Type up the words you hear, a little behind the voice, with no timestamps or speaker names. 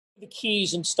the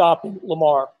keys in stopping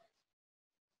Lamar?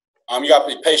 You got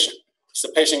to be patient. It's a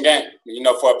patient game,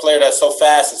 for a player that's so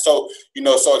fast and so,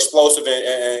 so explosive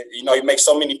and he makes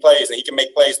so many plays and he can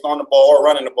make plays throwing the ball or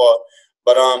running the ball.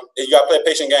 But you got to play a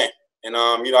patient game. And,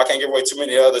 I can't give away too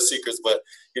many other secrets, but,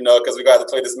 because we got to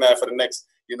play this man for the next,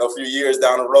 few years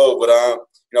down the road. But,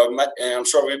 and I'm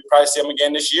sure we'll probably see him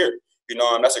again this year.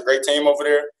 That's a great team over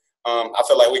there. I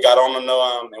feel like we got on them,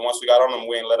 and once we got on them,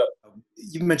 we ain't let up.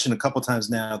 You mentioned a couple times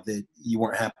now that you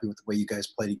weren't happy with the way you guys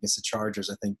played against the Chargers.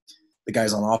 I think the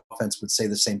guys on offense would say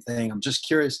the same thing. I'm just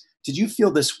curious, did you feel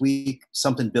this week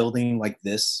something building like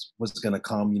this was going to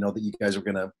come, that you guys were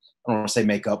going to, I don't want to say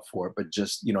make up for it, but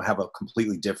just, have a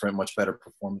completely different, much better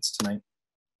performance tonight?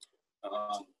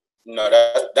 No,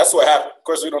 that's what happened. Of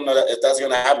course, we don't know if that's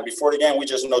going to happen before the game. We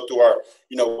just know through our,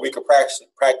 week of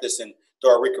practice and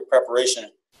through our week of preparation,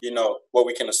 what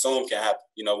we can assume can happen,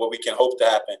 what we can hope to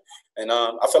happen. And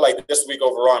I feel like this week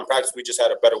overall in practice, we just had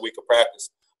a better week of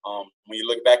practice. When you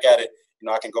look back at it,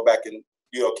 I can go back and,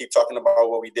 keep talking about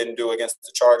what we didn't do against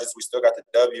the Chargers. We still got the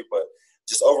W, but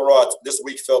just overall, this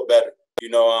week felt better.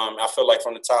 I feel like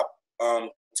from the top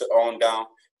to on down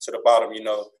to the bottom,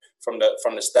 from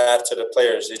the staff to the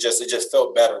players, it just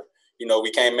felt better.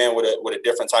 We came in with a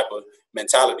different type of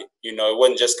mentality. It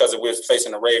wasn't just because we were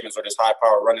facing the Ravens or this high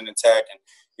power running attack and,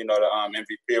 the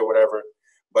MVP or whatever.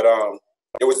 But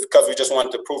it was because we just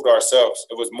wanted to prove to ourselves.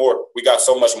 It was more. We got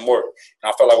so much more.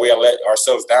 And I felt like we had let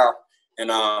ourselves down.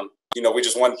 And, we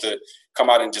just wanted to come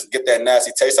out and just get that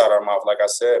nasty taste out of our mouth, like I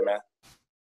said, man.